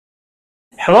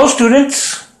Hello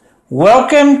students,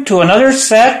 welcome to another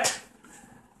set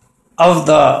of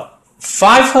the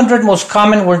 500 most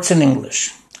common words in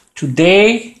English.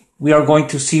 Today we are going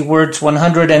to see words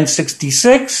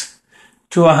 166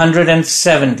 to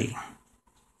 170.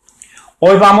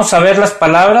 Hoy vamos a ver las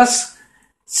palabras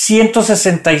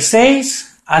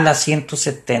 166 a la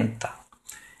 170.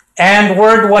 And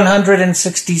word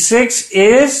 166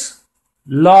 is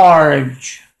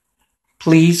large.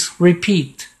 Please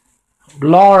repeat.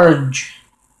 Large,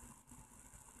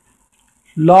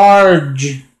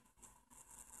 large,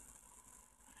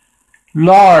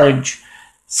 large.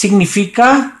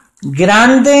 Significa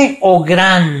grande o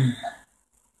gran.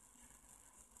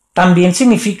 También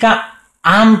significa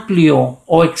amplio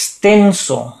o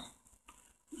extenso.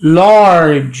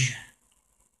 Large,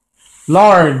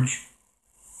 large.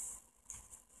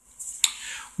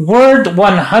 Word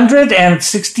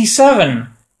 167.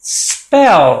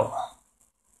 Spell.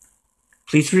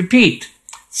 Please repeat.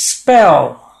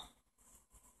 Spell.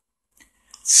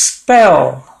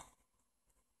 Spell.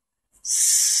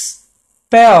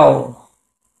 Spell.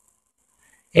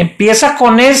 Empieza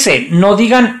con S. No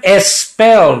digan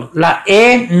spell. La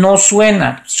E no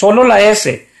suena. Solo la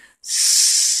S.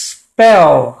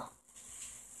 Spell.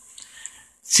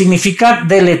 Significa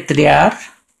deletrear.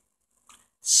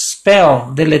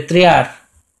 Spell. Deletrear.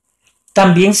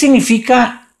 También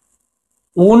significa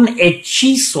un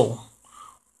hechizo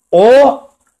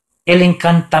o el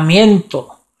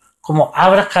encantamiento, como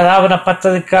abracadabra, pata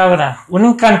de cabra, un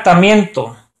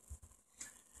encantamiento.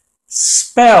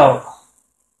 Spell.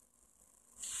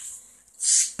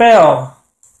 Spell.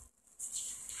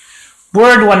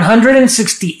 Word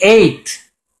 168.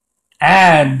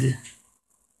 Add.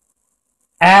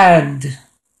 Add.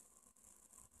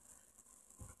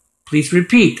 Please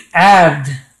repeat. Add.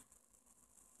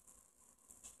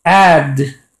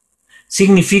 Add.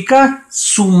 Significa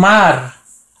sumar,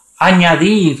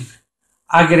 añadir,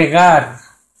 agregar.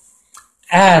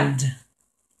 Add.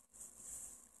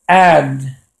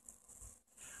 Add.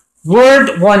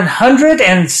 Word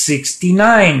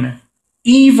 169.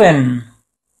 Even.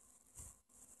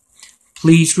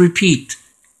 Please repeat.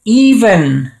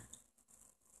 Even.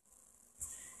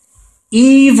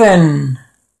 Even.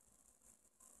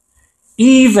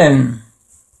 Even.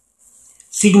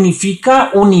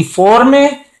 Significa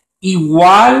uniforme,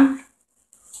 igual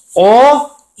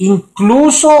o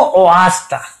incluso o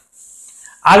hasta.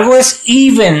 Algo es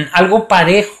even, algo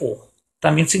parejo.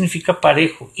 También significa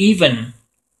parejo. Even.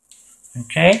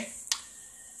 Okay.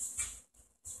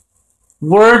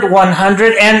 Word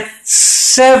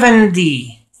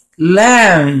 170.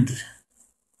 Land.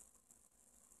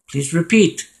 Please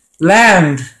repeat.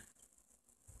 Land.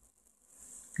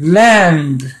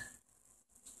 Land.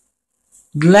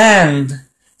 Land.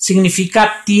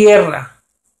 Significa tierra.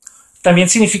 También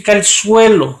significa el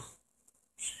suelo.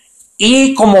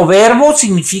 Y como verbo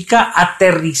significa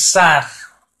aterrizar.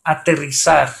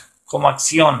 Aterrizar como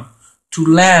acción. To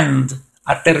land.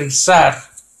 Aterrizar.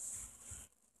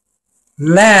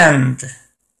 Land.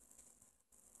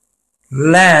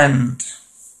 Land.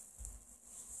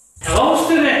 Hello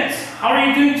students. How are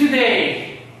you doing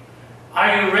today?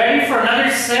 Are you ready for another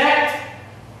set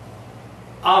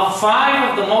of 5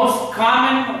 of the most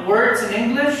common words in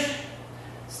English?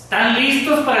 ¿Están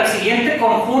listos para el siguiente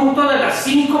conjunto de las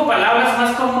 5 palabras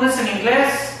más comunes en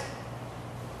inglés?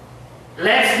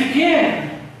 Let's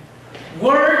begin.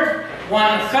 Word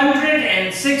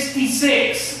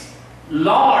 166.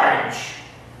 Large.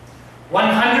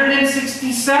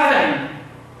 167.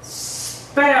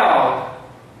 Spell.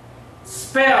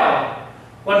 Spell.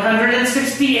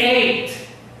 168.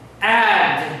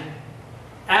 Add.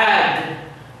 Add.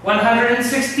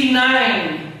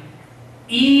 169.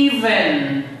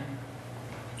 Even.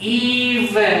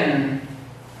 Even.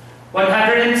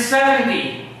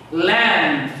 170.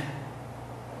 Land.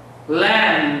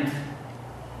 Land.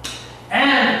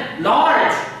 And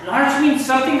large. Large means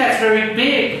something that's very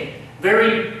big,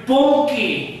 very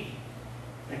bulky.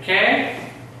 Okay?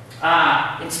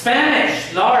 In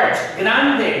Spanish, large,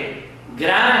 grande,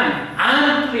 gran,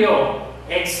 amplio,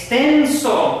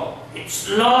 extenso. It's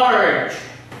large.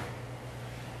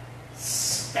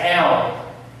 Spell.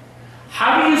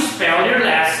 How do you spell your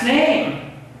last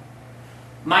name?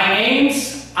 My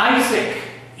name's Isaac.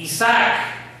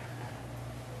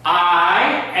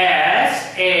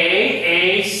 I-S-A-A-C.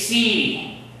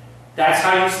 That's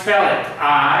how you spell it.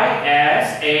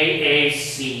 I-S-A-A-C.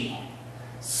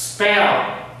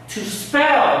 Spell. To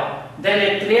spell.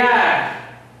 Deletrear.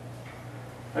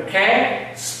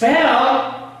 Okay?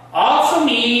 Spell also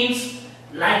means,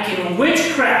 like in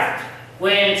witchcraft,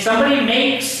 when somebody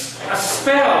makes a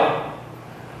spell,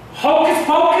 hocus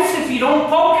pocus, if you don't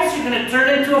focus, you're going to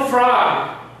turn into a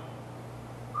frog.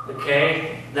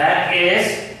 Okay? That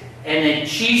is an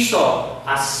hechizo,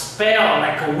 a spell,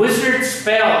 like a wizard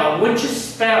spell, a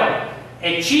witch's spell.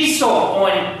 Hechizo o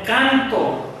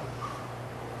encanto.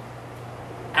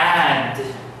 Add.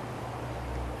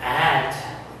 Add.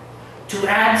 To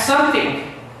add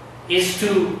something is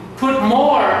to put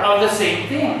more of the same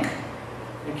thing.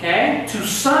 Okay? To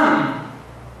sum.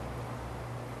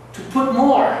 To put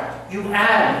more. You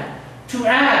add. To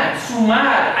add.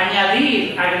 Sumar.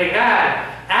 Añadir. Agregar.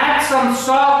 Add some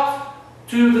salt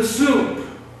to the soup.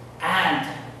 Add.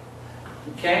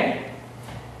 Okay?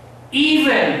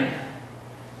 Even.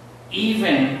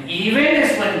 Even. Even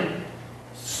is when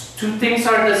two things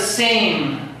are the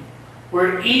same.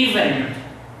 We're even.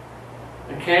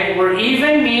 Okay? We're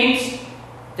even means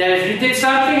that if you did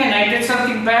something and I did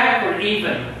something back, we're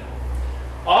even.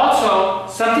 Also,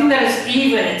 something that is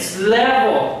even, it's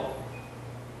level.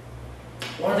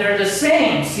 Or they're the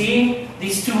same. See?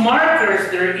 These two markers,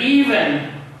 they're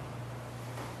even.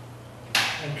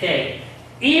 Okay.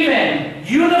 Even.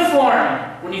 Uniform.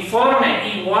 Uniforme.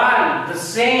 Igual. The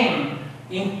same.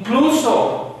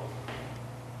 Incluso.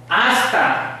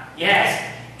 Hasta. Yes.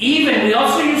 Even. We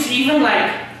also use even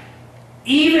like,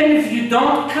 even if you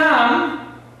don't come,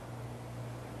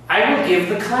 I will give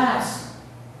the class.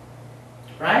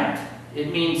 Right?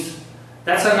 It means,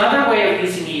 that's another way of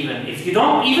using even. If you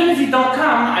don't, even if you don't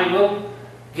come, I will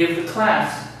give the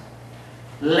class.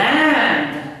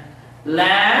 Land.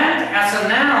 Land as a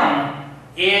noun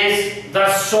is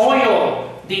the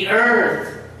soil, the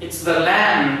earth. It's the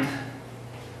land.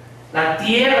 La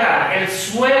tierra, el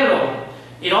suelo.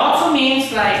 It also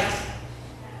means like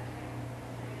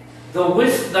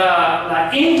the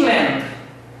England,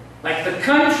 like the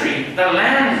country, the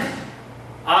land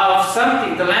of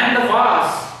something, the land of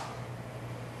us.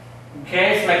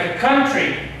 Okay, it's like a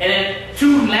country. And then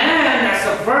to land as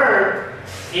a verb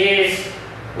is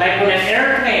like when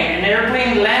an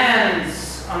airplane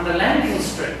lands on the landing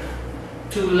strip.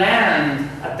 To land,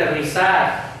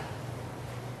 aterrizar.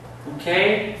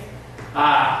 Okay?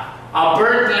 A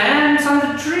bird lands on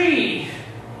the tree.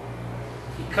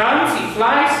 He comes, he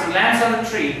flies, and lands on the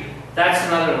tree. That's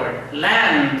another word.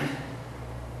 Land.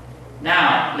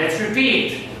 Now, let's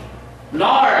repeat.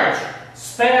 Large,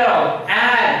 spell,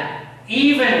 add,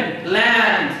 even,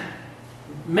 land.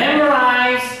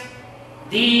 Memorize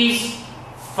these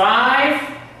 5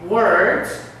 words,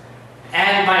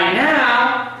 and by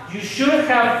now you should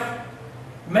have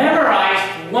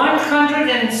memorized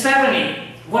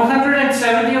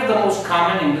 170 of the most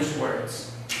common English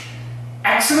words.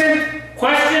 Excellent.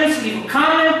 Questions? Leave a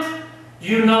comment.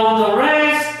 You know the rest.